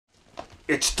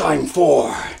It's time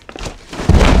for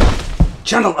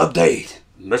channel update.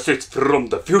 Message from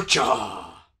the future.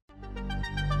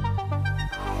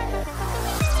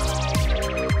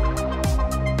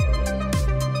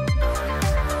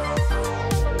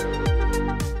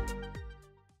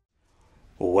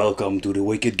 Welcome to the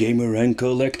Wicked Gamer and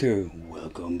Collector.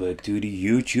 Welcome back to the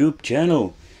YouTube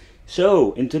channel.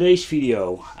 So, in today's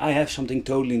video, I have something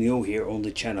totally new here on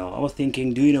the channel. I was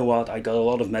thinking, do you know what? I got a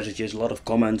lot of messages, a lot of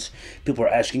comments. People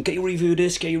are asking, can you review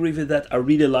this? Can you review that? I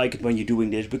really like it when you're doing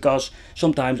this because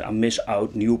sometimes I miss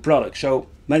out new products. So,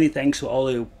 many thanks to all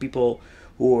the people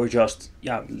who are just,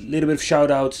 a little bit of shout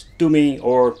outs to me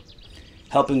or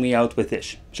helping me out with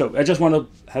this. So, I just want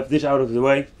to have this out of the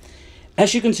way.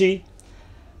 As you can see,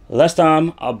 last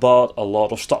time I bought a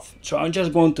lot of stuff, so I'm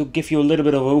just going to give you a little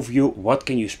bit of overview. What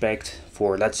can you expect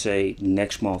for, let's say,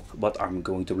 next month, what I'm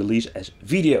going to release as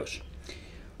videos.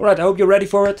 Alright, I hope you're ready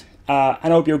for it, and I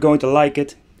hope you're going to like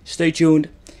it. Stay tuned,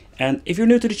 and if you're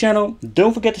new to the channel,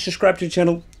 don't forget to subscribe to the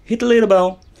channel, hit the little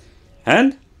bell,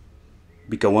 and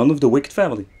become one of the Wicked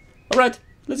family. Alright,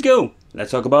 let's go.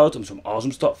 Let's talk about some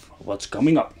awesome stuff, what's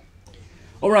coming up.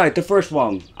 Alright, the first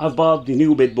one, I've bought the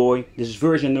new BitBoy. This is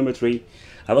version number 3.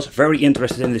 I was very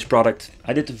interested in this product.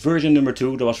 I did the version number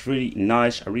 2, that was really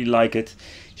nice, I really like it.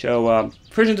 So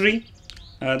version 3,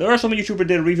 there are some YouTubers that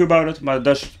did a review about it, but I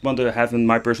just want to have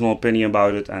my personal opinion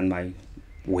about it and my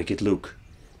wicked look.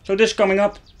 So this is coming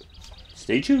up,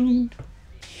 stay tuned.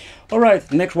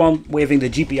 Alright, next one, we're having the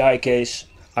GPI case.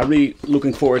 I'm really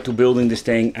looking forward to building this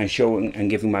thing and showing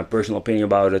and giving my personal opinion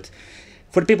about it.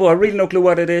 For the people who have really no clue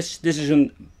what it is, this is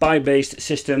a pie-based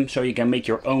system, so you can make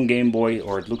your own Game Boy,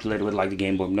 or it looks a little bit like the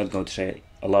Game Boy. I'm not going to say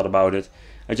a lot about it.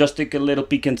 I just took a little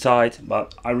peek inside,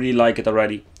 but I really like it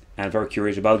already, and I'm very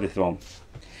curious about this one.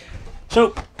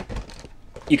 So,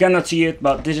 you cannot see it,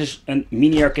 but this is a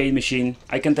mini arcade machine.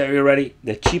 I can tell you already,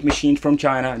 the cheap machines from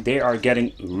China, they are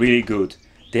getting really good.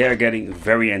 They are getting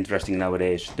very interesting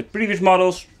nowadays. The previous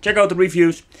models, check out the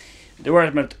reviews. There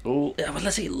were,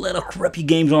 let's say, a lot of crappy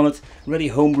games on it, really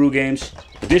homebrew games.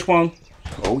 But this one,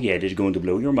 oh yeah, this is going to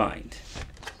blow your mind.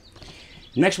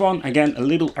 Next one, again, a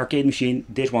little arcade machine.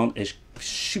 This one is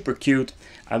super cute.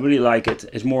 I really like it.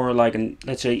 It's more like an,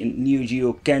 let's say, a Neo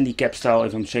Geo candy cap style,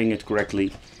 if I'm saying it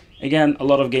correctly. Again, a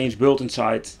lot of games built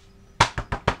inside.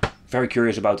 Very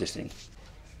curious about this thing.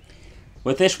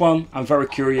 With this one, I'm very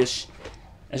curious.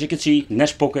 As you can see,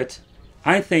 Nest Pocket.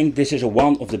 I think this is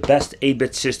one of the best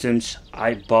 8-bit systems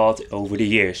I bought over the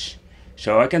years.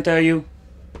 So I can tell you,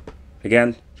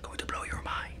 again, it's going to blow your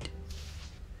mind.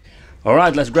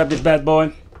 Alright, let's grab this bad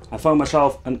boy. I found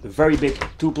myself a very big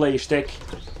 2-player stick.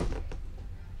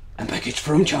 And package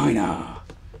from China.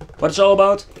 What it's all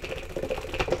about?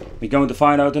 We're going to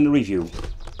find out in the review.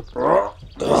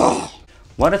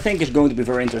 What I think is going to be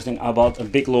very interesting, I bought a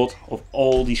big lot of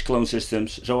all these clone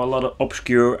systems. So a lot of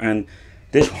obscure, and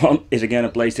this one is again a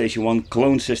PlayStation 1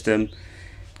 clone system.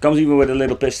 It comes even with a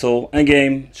little pistol and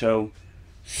game, so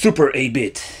super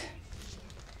 8-bit.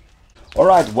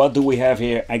 Alright, what do we have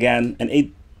here? Again,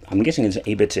 I'm guessing it's an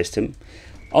 8-bit system.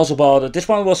 Also bought it. This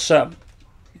one was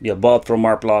bought from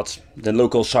Marplot, the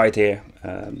local site here.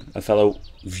 A fellow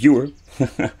viewer.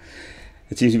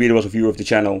 It seems to be there was a viewer of the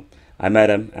channel. I met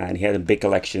him and he had a big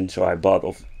collection, so I bought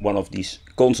one of these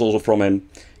consoles from him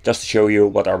just to show you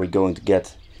what are we going to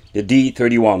get. The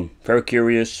D31, very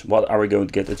curious, what are we going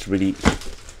to get? It's really,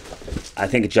 I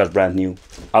think it's just brand new.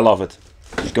 I love it.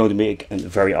 It's going to make a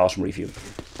very awesome review.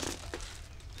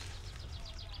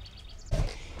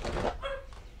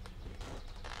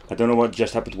 I don't know what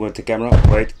just happened with the camera.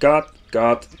 Wait,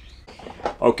 cut.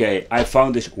 Okay, I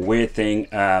found this weird thing.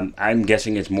 I'm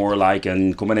guessing it's more like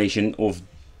a combination of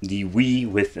the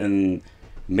Wii with a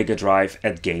Mega Drive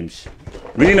at games.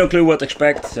 Really no clue what to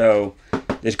expect, so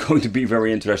it's going to be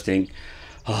very interesting.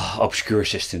 Obscure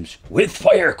systems with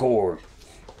fire core.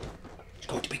 It's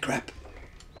going to be crap.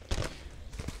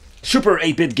 Super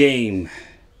 8-bit game.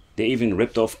 They even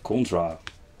ripped off Contra.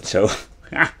 So,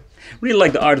 really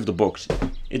like the art of the box.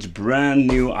 It's brand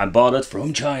new. I bought it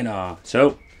from China.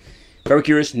 So, very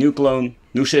curious. New clone,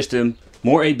 new system,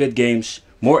 more 8-bit games,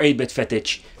 more 8-bit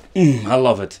fetish. I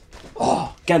love it.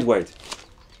 Oh, can't wait.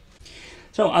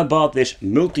 So I bought this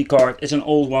multi-card. It's an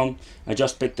old one. I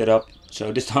just picked it up.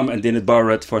 So this time I didn't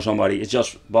borrow it for somebody. It's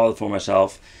just bought it for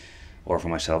myself. Or for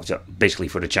myself, basically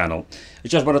for the channel. I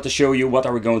just wanted to show you what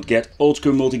are we going to get. Old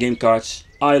school multi-game cards.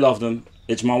 I love them.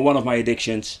 It's one of my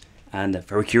addictions. And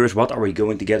very curious, what are we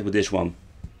going to get with this one?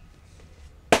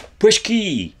 Push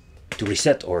key to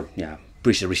reset, or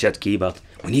push the reset key, but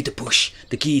we need to push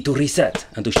the key to reset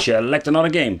and to select another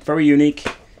game. Very unique.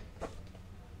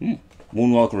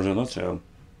 Moonwalker is on it, so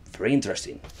Very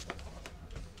interesting.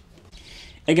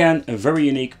 Again, a very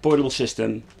unique portable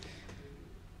system.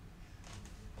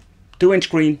 2-inch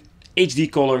screen,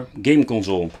 HD color, game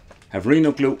console. Have really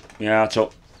no clue. Yeah, it's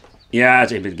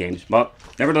 8-bit games, but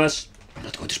nevertheless, I'm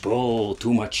not going to spoil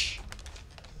too much.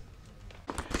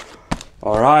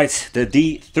 Alright, the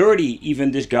D30, even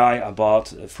this guy I bought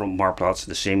from Marktplaats,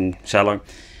 the same seller.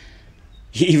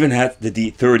 He even had the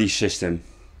D30 system.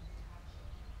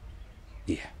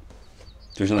 Yeah,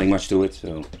 there's nothing much to it,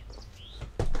 so.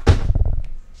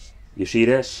 You see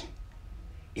this?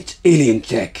 It's alien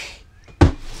tech.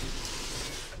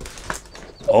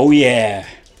 Oh yeah,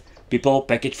 people,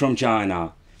 package from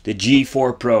China. The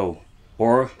G4 Pro,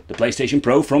 or the PlayStation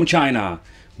Pro from China,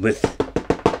 with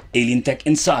alien tech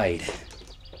inside.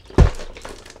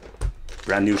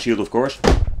 Brand new sealed, of course.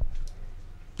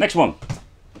 Next one.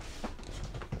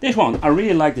 This one, I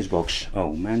really like this box.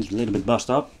 Oh man, it's a little bit bust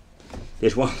up.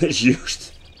 This one is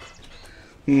used.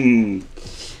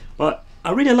 But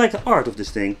I really like the art of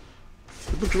this thing.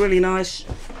 It looks really nice.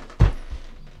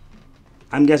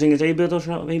 I'm guessing it's 8-bit or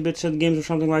so, 8-bit games or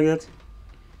something like that.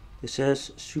 It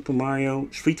says Super Mario,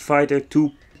 Street Fighter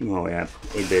 2. Oh yeah,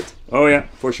 8-bit. Oh yeah,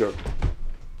 for sure.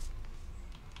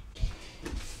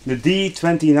 The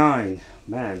D29.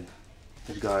 Man,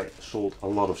 this guy sold a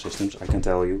lot of systems, I can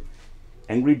tell you.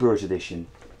 Angry Birds edition.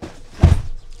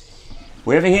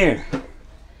 We're having here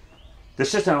the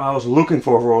system I was looking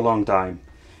for a long time.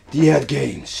 The Head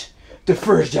Games, the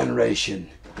first generation.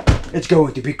 It's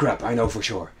going to be crap, I know for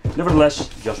sure. Nevertheless,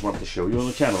 just wanted to show you on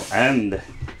the channel. And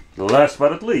last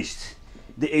but not least,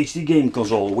 the HD game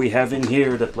console. We have in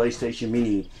here the PlayStation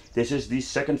Mini. This is the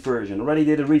second version. Already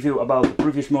did a review about the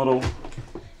previous model.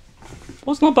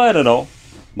 Well, it's not bad at all,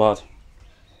 but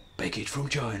package from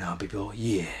China, people,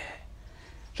 yeah.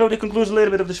 So that concludes a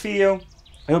little bit of this video.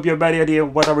 I hope you have a better idea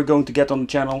what are we going to get on the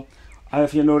channel.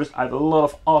 If you noticed, I have a lot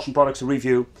of awesome products to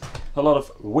review, a lot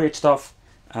of weird stuff,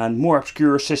 and more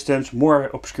obscure systems, more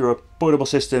obscure portable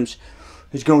systems.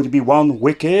 It's going to be one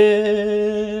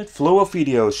wicked flow of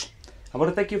videos. I want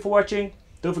to thank you for watching.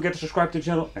 Don't forget to subscribe to the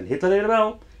channel and hit the little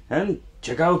bell. And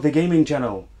check out the gaming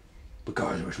channel,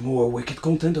 because there's more wicked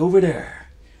content over there.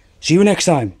 See you next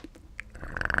time.